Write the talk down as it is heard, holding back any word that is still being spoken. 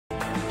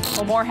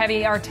Well, more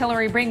heavy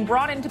artillery being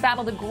brought into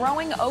battle the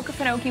growing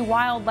Okefenokee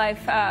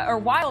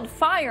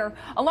wildfire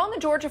along the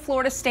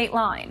Georgia-Florida state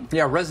line.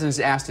 Yeah, residents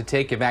asked to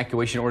take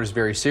evacuation orders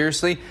very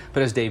seriously,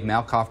 but as Dave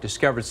Malkoff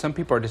discovered, some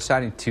people are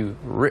deciding to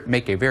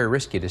make a very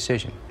risky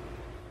decision.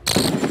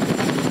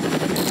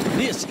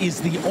 This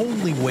is the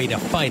only way to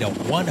fight a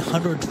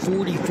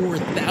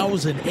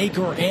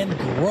 144,000-acre and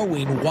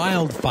growing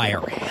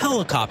wildfire.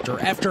 Helicopter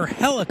after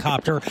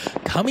helicopter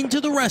coming to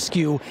the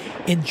rescue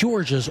in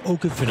Georgia's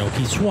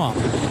Okefenokee swamp.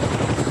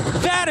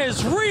 That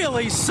is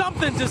really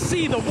something to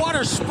see. The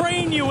water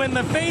spraying you in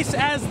the face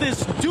as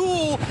this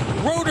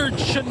dual-rotored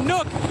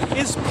Chinook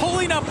is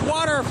pulling up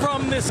water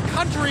from this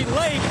country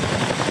lake.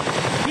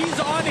 He's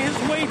on his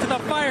way to the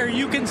fire.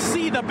 You can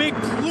see the big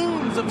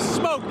plumes of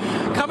smoke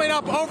coming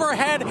up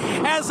overhead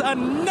as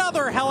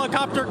another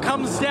helicopter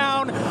comes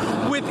down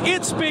with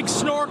its big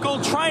snorkel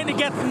trying to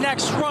get the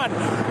next run.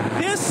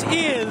 This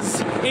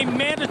is a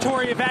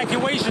mandatory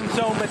evacuation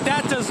zone, but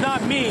that does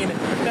not mean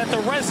that the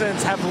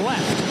residents have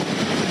left.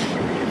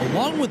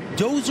 Along with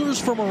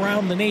dozers from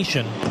around the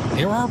nation,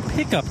 there are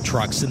pickup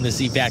trucks in this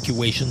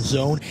evacuation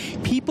zone.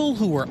 People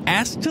who were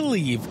asked to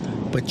leave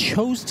but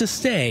chose to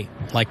stay,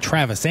 like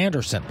Travis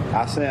Anderson.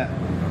 I sent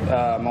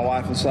my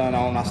wife and son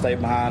on. I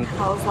stayed behind.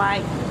 I was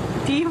like,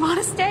 do you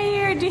want to stay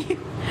here?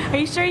 Are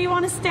you sure you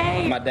want to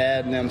stay? My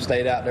dad and them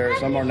stayed out there.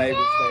 Some of our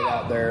neighbors stayed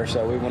out there,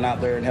 so we went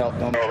out there and helped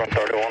them.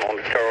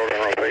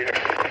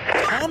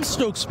 Tom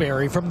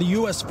Stokesbury from the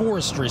U.S.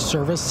 Forestry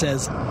Service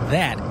says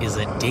that is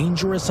a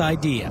dangerous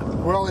idea.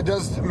 Well, it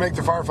does make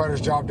the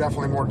firefighters' job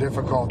definitely more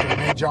difficult. Their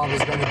main job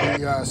is going to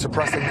be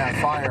suppressing that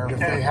fire. If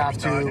they have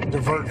to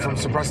divert from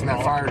suppressing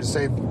that fire to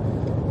save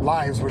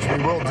lives, which we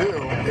will do,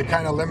 it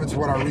kind of limits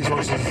what our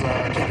resources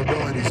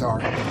capabilities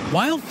are.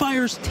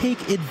 Wildfires take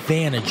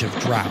advantage of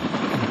drought,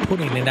 and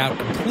putting it out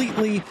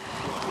completely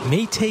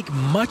may take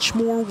much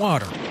more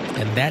water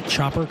than that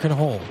chopper can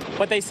hold.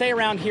 What they say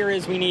around here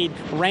is we need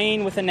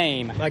rain with a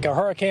name. Like a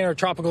hurricane or a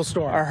tropical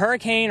storm. A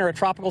hurricane or a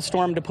tropical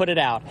storm to put it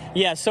out.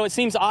 Yes, so it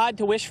seems odd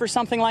to wish for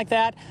something like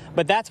that,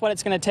 but that's what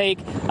it's going to take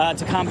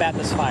to combat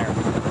this fire.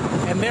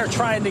 And they're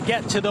trying to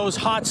get to those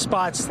hot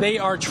spots. They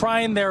are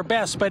trying their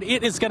best, but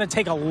it is going to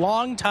take a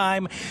long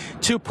time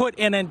to put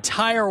an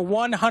entire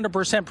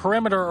 100%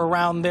 perimeter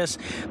around this.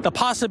 The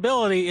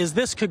possibility is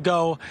this could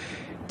go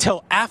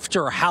till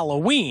after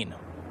Halloween.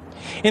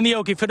 In the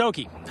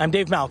Okefenokee, I'm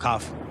Dave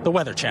Malkoff, the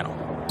Weather Channel.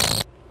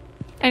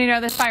 And you know,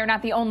 this fire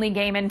not the only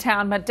game in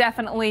town, but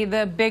definitely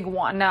the big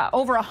one.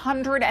 Over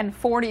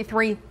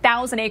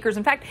 143,000 acres.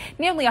 In fact,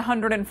 nearly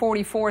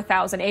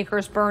 144,000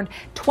 acres burned.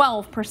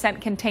 12%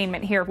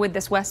 containment here with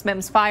this West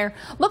Mims fire.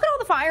 Look at all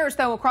the fires,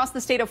 though, across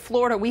the state of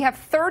Florida. We have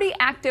 30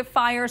 active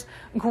fires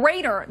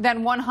greater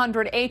than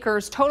 100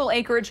 acres. Total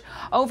acreage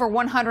over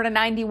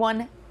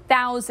 191,000.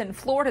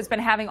 Florida has been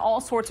having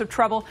all sorts of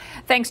trouble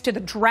thanks to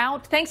the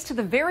drought, thanks to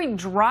the very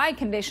dry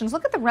conditions.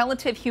 Look at the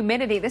relative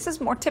humidity. This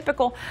is more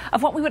typical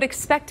of what we would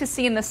expect to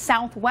see in the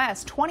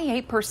Southwest.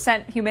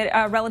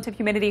 28% relative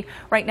humidity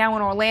right now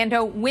in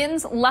Orlando.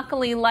 Winds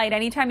luckily light.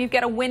 Anytime you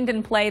get a wind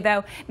in play,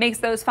 though, makes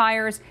those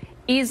fires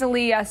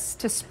easy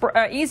to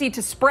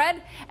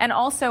spread and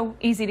also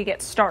easy to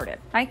get started.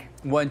 Mike?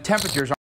 When temperatures